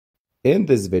In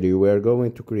this video, we are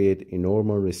going to create a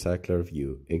normal recycler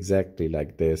view, exactly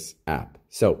like this app.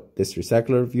 So this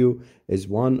recycler view is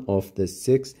one of the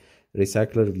 6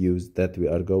 recycler views that we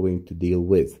are going to deal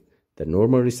with. The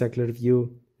normal recycler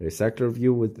view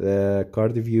with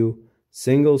CardView,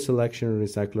 single selection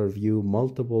recycler view,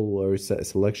 multiple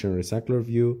selection recycler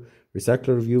view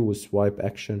with swipe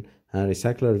action, and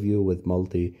recycler view with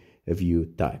multi-view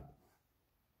type.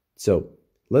 So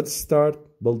let's start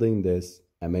building this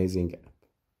amazing app.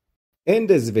 In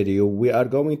this video, we are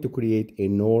going to create a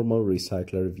normal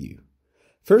recycler view.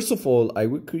 First of all, I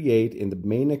will create in the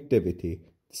main activity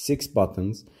 6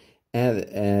 buttons, and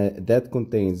that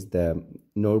contains the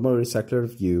normal recycler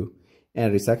view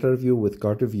and recycler view with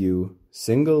CardView,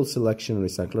 single selection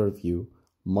recycler view,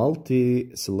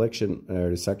 multi-selection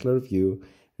recycler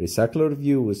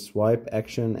view with swipe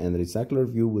action, and recycler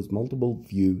view with multiple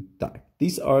view type.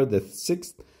 These are the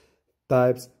 6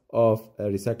 types of a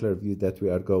recycler view that we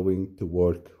are going to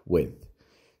work with.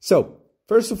 So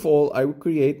first of all, I will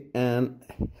create an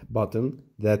button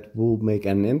that will make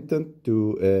an intent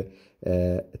to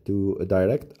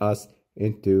direct us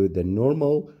into the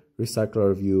normal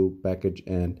recycler view package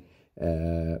and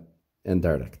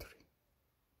directory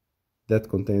that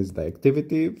contains the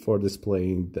activity for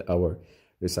displaying our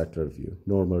recycler view,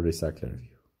 normal recycler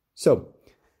view. So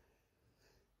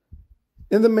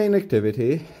in the main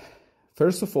activity,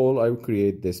 first of all, I will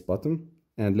create this button,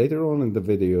 and later on in the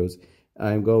videos,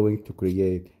 I'm going to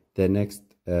create the next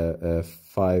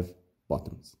 5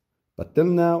 buttons. But till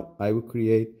now, I will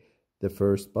create the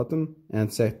first button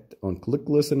and set on click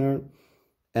listener,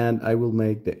 and I will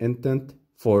make the intent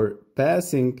for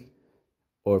passing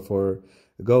or for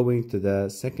going to the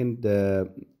second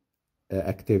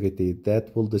activity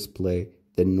that will display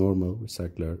the normal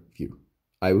recycler view.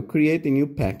 I will create a new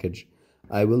package.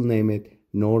 I will name it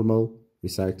normal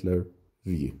recycler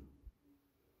view,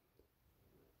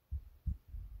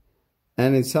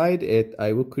 and inside it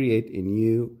I will create a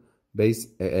new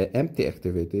empty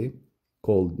activity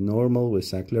called normal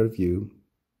recycler view,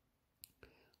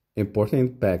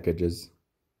 importing packages,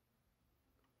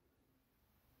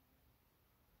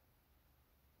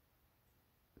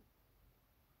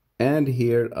 and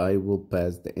here I will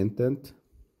pass the intent.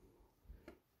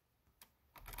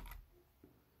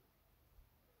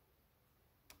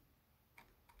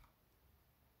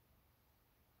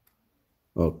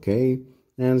 Okay,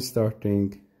 and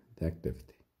starting the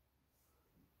activity.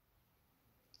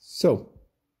 So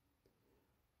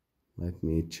let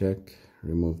me check,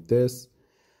 remove this,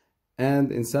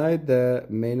 and inside the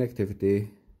main activity,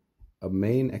 a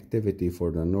main activity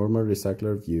for the normal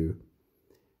recycler view,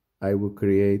 I will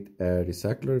create a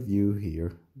recycler view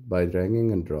here by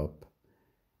dragging and drop,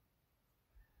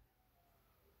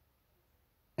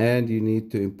 and you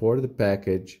need to import the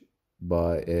package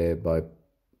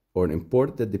or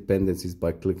import the dependencies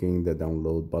by clicking the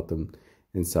download button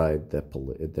inside the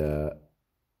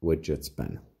widgets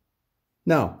panel.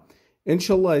 Now,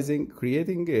 initializing,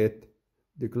 creating it,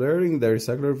 declaring the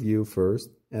recycler view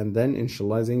first, and then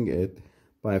initializing it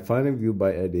by finding view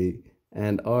by ID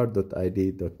and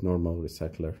r.id.normal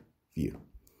recycler view.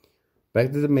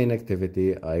 Back to the main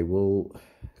activity, I will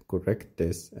correct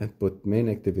this and put main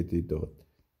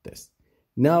activity.test.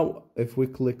 Now, if we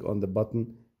click on the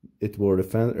button, it will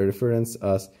reference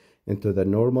us into the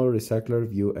normal recycler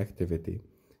view activity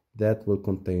that will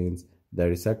contain the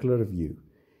recycler view.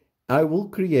 I will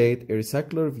create a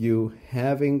recycler view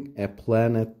having a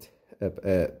planet,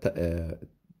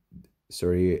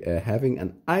 having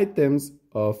an items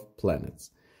of planets.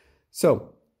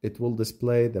 So it will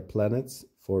display the planets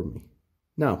for me.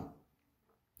 Now,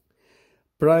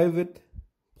 private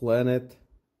planet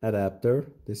adapter.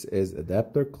 This is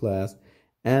adapter class.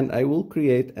 And I will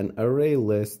create an array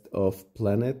list of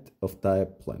planet of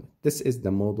type planet. This is the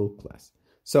model class.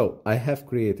 So I have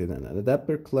created an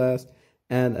adapter class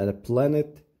and a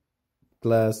planet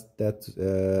class that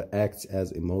acts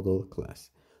as a model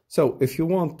class. So if you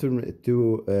want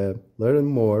to learn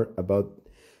more about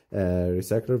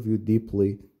recycler view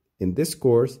deeply in this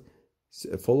course,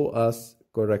 follow us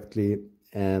correctly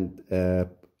and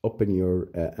open your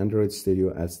Android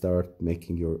Studio and start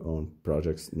making your own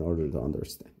projects in order to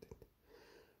understand it.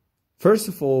 First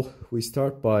of all, we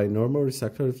start by normal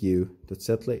recycler view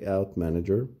 .set layout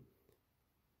manager,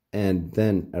 and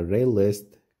then array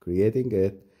list, creating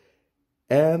it,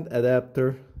 and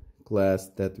adapter class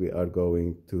that we are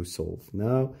going to solve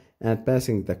now, and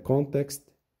passing the context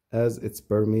as its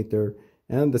parameter,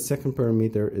 and the second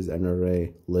parameter is an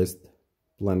array list,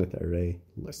 planet array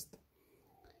list.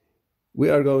 We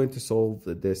are going to solve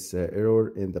this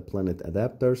error in the planet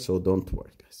adapter, so don't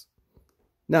worry, guys.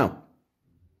 Now,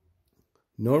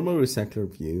 normal recycler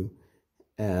view,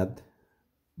 add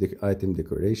the item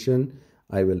decoration.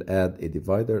 I will add a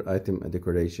divider item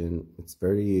decoration. It's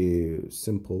very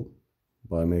simple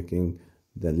by making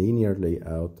the linear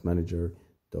layout manager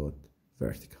dot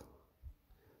vertical.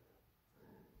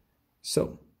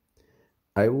 So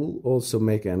I will also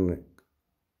make a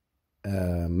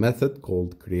method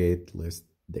called create list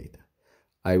data.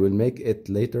 I will make it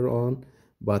later on,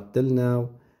 but till now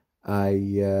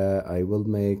I will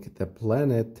make the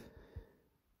planet.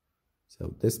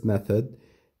 So this method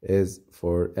is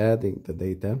for adding the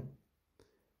data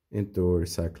into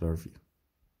RecyclerView.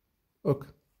 Okay.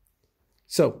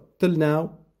 So till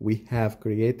now we have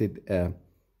created a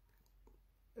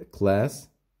class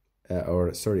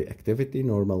activity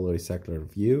normal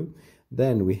RecyclerView.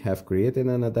 Then we have created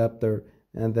an adapter,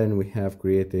 and then we have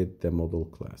created the model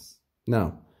class.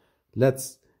 Now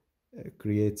let's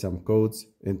create some codes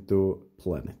into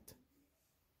planet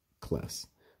class.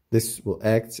 This will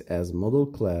act as model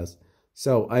class.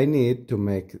 So I need to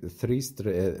make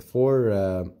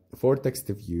four text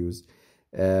views.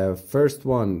 First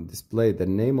one display the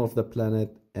name of the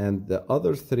planet, and the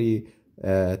other three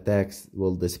text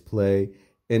will display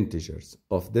integers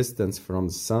of distance from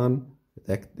the sun,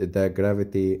 the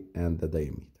gravity, and the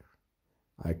diameter.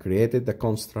 I created the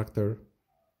constructor,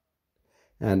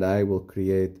 and I will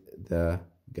create the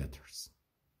getters.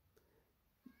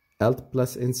 Alt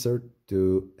plus insert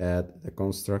to add the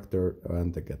constructor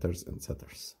and the getters and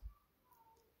setters.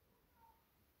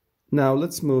 Now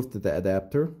let's move to the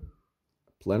adapter,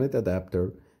 planet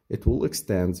adapter. It will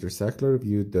extend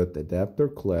RecyclerView.adapter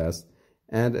class,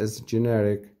 and as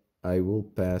generic, I will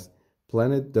pass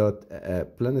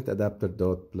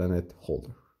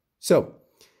planetAdapter.planetHolder. So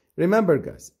remember,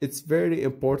 guys, it's very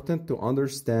important to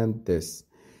understand this.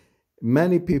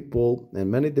 Many people and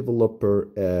many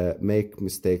developers make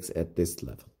mistakes at this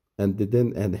level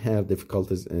and have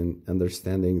difficulties in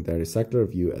understanding the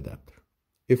RecyclerView adapter.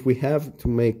 If we have to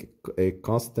make a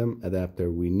custom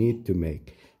adapter, we need to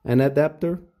make an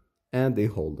adapter and a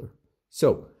holder.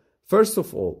 So first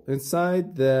of all,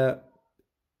 inside the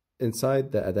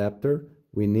adapter,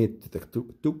 we need the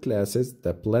two classes: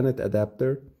 the planet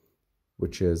adapter,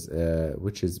 which is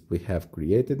we have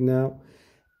created now,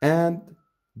 and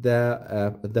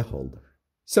the holder.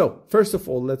 So first of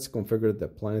all, let's configure the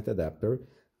planet adapter.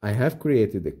 I have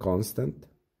created a context,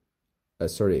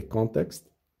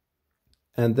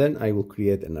 and then I will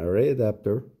create an array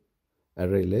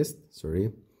list,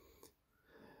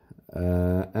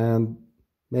 and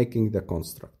making the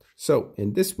constructor. So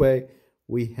in this way,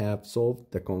 we have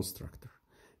solved the constructor.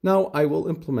 Now I will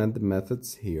implement the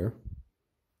methods here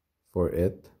for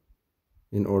it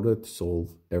in order to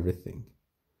solve everything.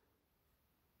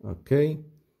 Okay,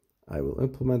 I will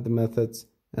implement the methods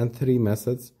and three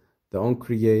methods: the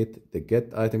onCreate, the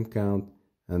getItemCount,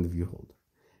 and the viewHolder.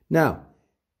 Now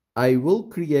I will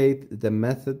create the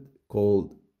method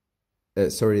called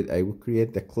I will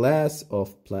create the class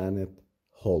of planet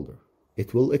holder.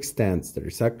 It will extend the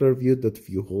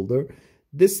RecyclerView.viewHolder.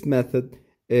 This method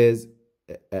is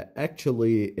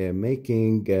actually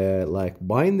making like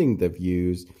binding the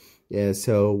views.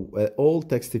 So all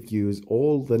text views,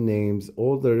 all the names,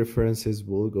 all the references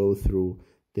will go through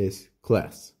this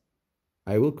class.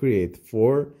 I will create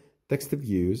 4 text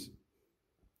views,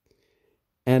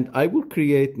 and I will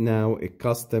create now a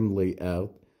custom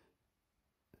layout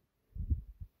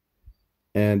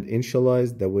and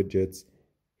initialize the widgets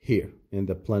here in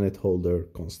the planet holder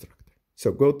constructor.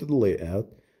 So go to the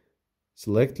layout,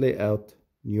 select layout,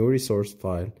 new resource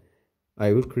file.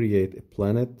 I will create a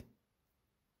planet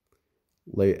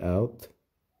layout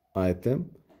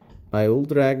item. I will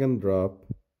drag and drop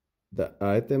the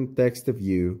item text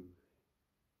view.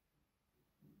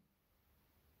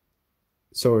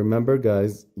 So remember,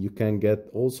 guys, you can get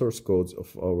all source codes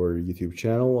of our YouTube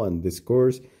channel and this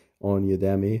course on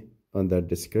Udemy on the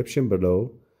description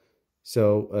below.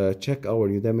 So check our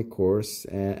Udemy course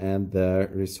and the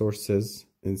resources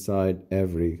inside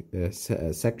every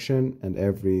section and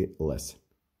every lesson.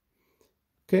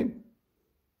 Okay,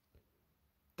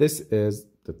 this is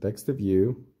the text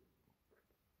view,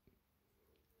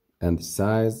 and the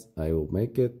size, I will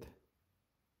make it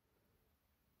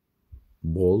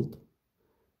bold,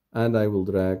 and I will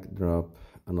drag drop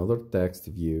another text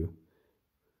view.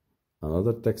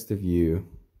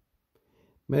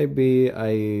 Maybe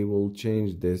I will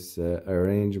change this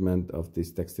arrangement of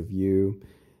this text view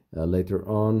later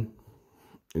on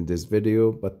in this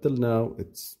video, but till now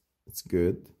it's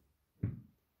good.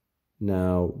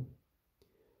 Now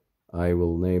I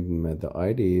will name the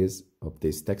IDs of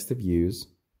these text views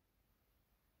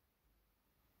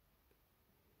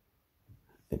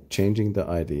and changing the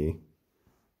ID.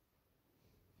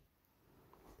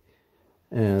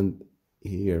 And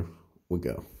here we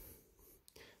go.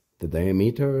 The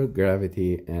diameter,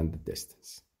 gravity, and the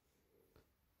distance.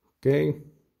 Okay.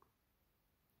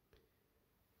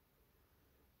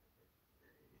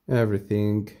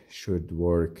 Everything should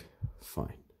work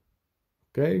fine.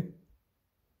 Okay.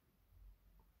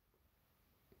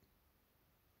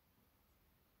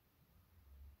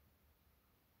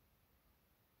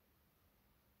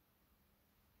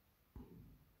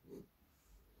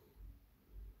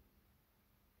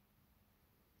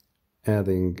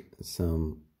 Adding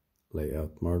some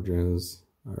layout margins,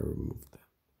 I remove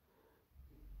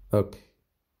that. Okay,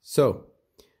 so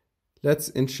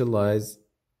let's initialize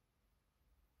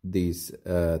these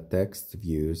text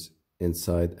views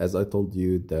inside, as I told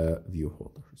you, the view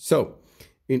holder. So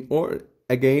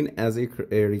again, as a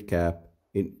recap,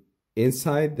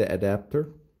 inside the adapter,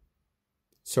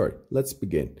 sorry, let's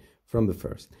begin from the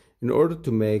first. In order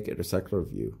to make a recycler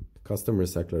view, custom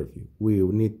recycler view, we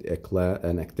will need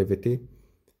an activity,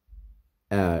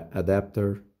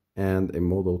 adapter, and a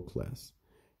model class.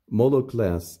 Model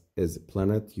class is a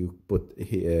planet. You put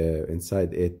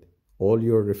inside it all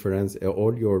your reference,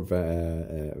 all your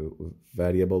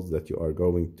variables that you are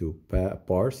going to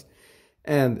parse,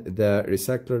 and the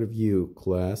recycler view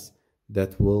class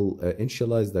that will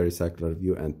initialize the recycler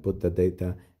view and put the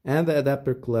data, and the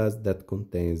adapter class that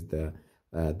contains the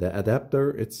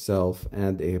adapter itself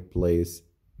and a place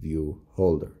view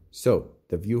holder. So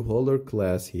the view holder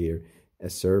class here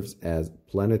serves as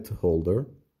planet holder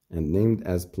and named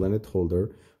as planet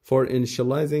holder for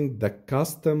initializing the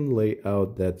custom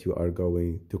layout that you are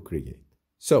going to create.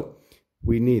 So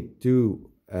we need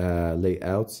two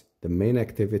layouts: the main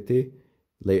activity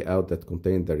layout that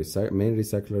contains the main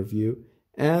recycler view,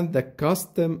 and the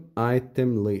custom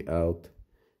item layout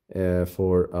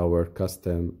for our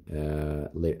custom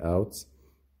layouts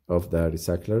of the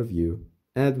recycler view.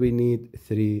 And we need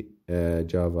three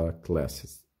Java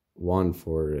classes: one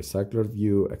for recycler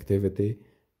view activity,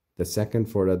 the second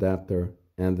for adapter,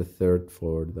 and the third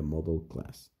for the model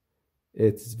class.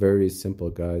 It's very simple,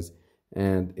 guys,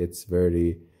 and it's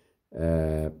very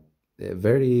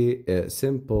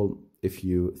simple if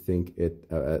you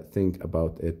think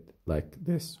about it like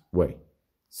this way.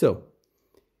 So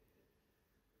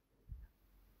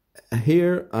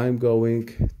here I'm going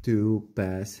to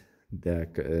pass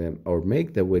or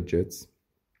make the widgets,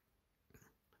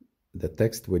 the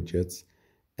text widgets,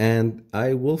 and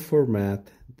I will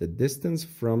format the distance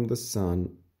from the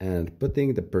sun and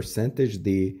putting the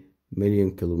 %d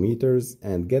million kilometers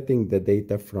and getting the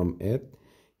data from it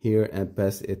here and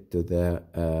pass it to the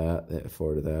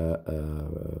for the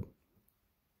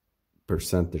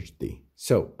 %d.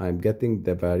 So I'm getting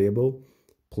the variable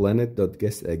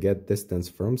planet.get distance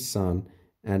from sun,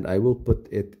 and I will put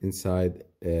it inside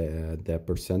the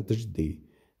 %d.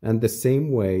 And the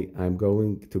same way I'm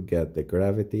going to get the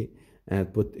gravity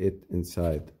and put it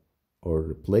inside or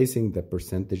replacing the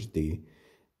 %d.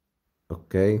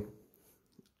 Okay,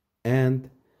 and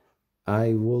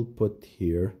I will put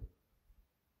here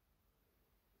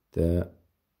the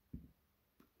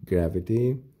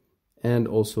gravity and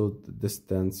also the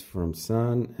distance from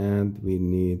sun, and we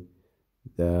need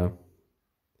the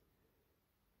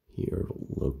here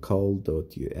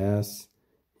local.us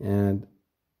and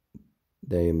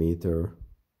diameter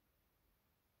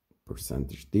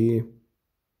 %d.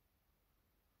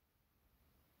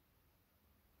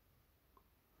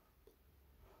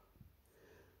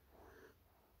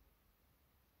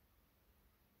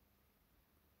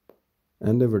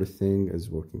 And everything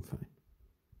is working fine.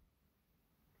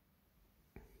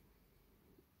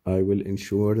 I will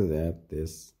ensure that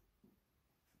this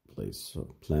place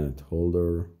planet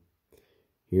holder,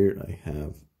 here I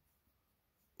have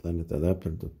planet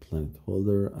adapter.planet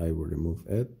holder. I will remove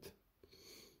it.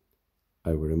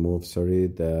 I will remove, sorry,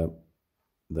 the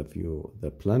view,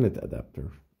 the planet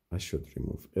adapter. I should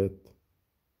remove it.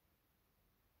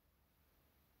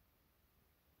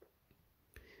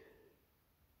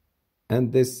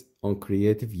 And this on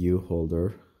creative view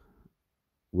holder,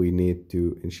 we need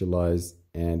to initialize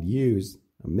and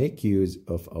make use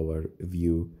of our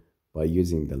view by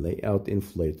using the layout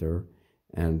inflator,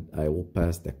 and I will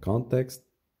pass the context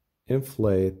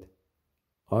inflate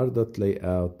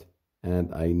r.layout,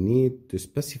 and I need to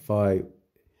specify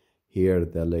here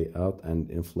the layout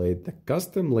and inflate the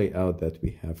custom layout that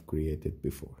we have created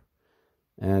before,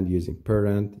 and using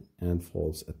parent and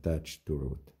false attached to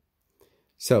root.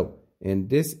 So in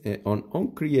this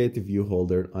on creative view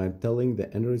holder, I'm telling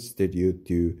the Android Studio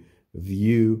to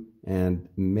view and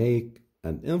make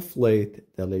and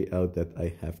inflate the layout that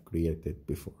I have created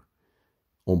before.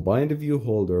 On bind view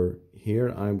holder, here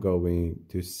I'm going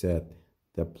to set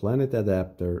the planet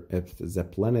adapter as the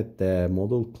planet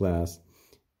model class,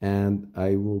 and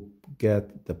I will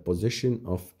get the position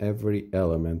of every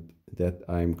element that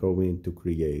I'm going to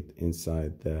create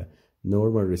inside the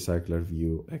normal recycler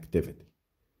view activity.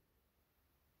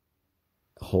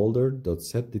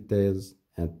 Holder.set details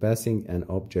and passing an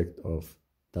object of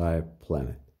type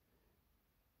planet.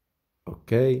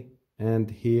 Okay, and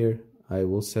here I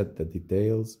will set the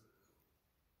details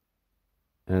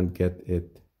and get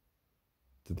it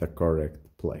to the correct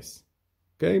place.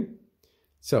 Okay,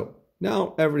 so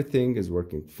now everything is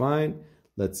working fine.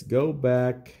 Let's go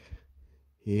back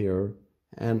here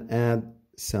and add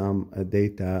some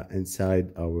data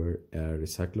inside our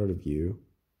recycler view.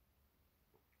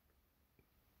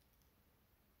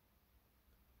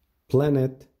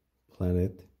 Planet,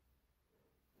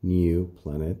 new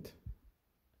planet.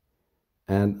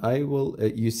 And I will,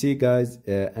 you see guys,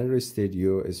 Android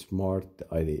Studio is smart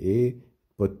IDE,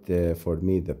 but for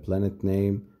me the planet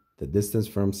name, the distance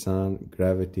from sun,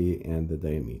 gravity, and the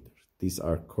diameter. These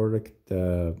are correct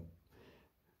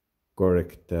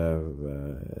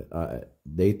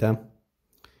data.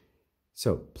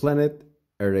 So planet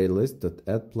array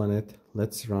list.add planet.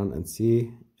 Let's run and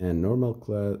see. And normal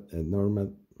class,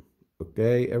 normal.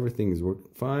 Okay, everything is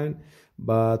working fine,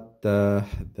 but the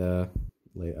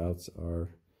layouts are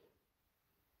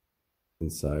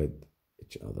inside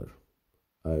each other.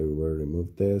 I will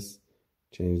remove this,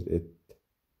 change it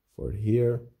for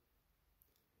here.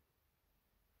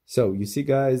 So you see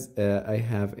guys, I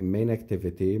have a main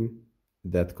activity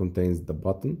that contains the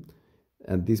button,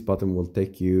 and this button will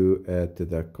take you to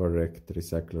the correct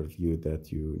recycler view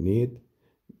that you need,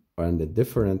 and the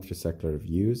different recycler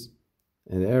views,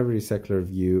 and every recycler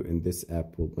view in this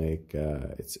app will make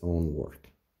its own work.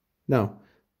 Now,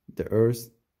 the earth,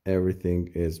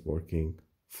 everything is working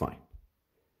fine.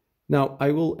 Now,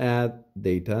 I will add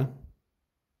data,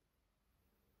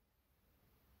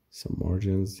 some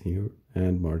margins here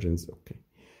and margins, okay.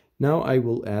 Now I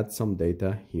will add some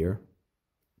data here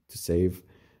to save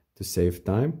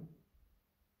time.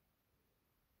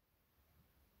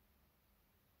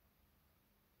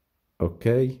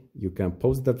 Okay, you can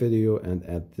pause the video and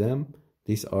add them.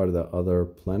 These are the other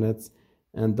planets.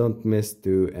 And don't miss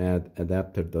to add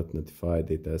adapter.notify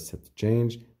data set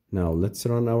change. Now let's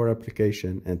run our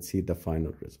application and see the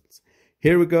final results.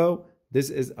 Here we go. This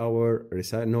is our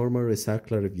normal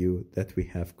recycler view that we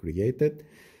have created.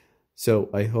 So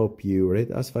I hope you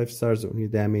rate us 5 stars on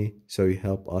Udemy, so you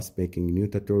help us making new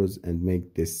tutorials and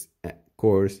make this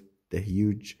course the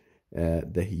huge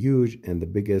and the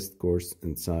biggest course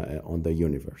inside on the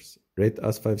universe. Rate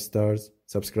us 5 stars,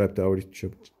 subscribe to our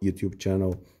YouTube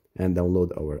channel, and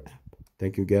download our app.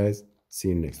 Thank you guys. See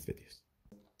you next videos.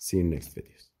 See you next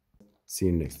videos. See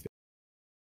you next video.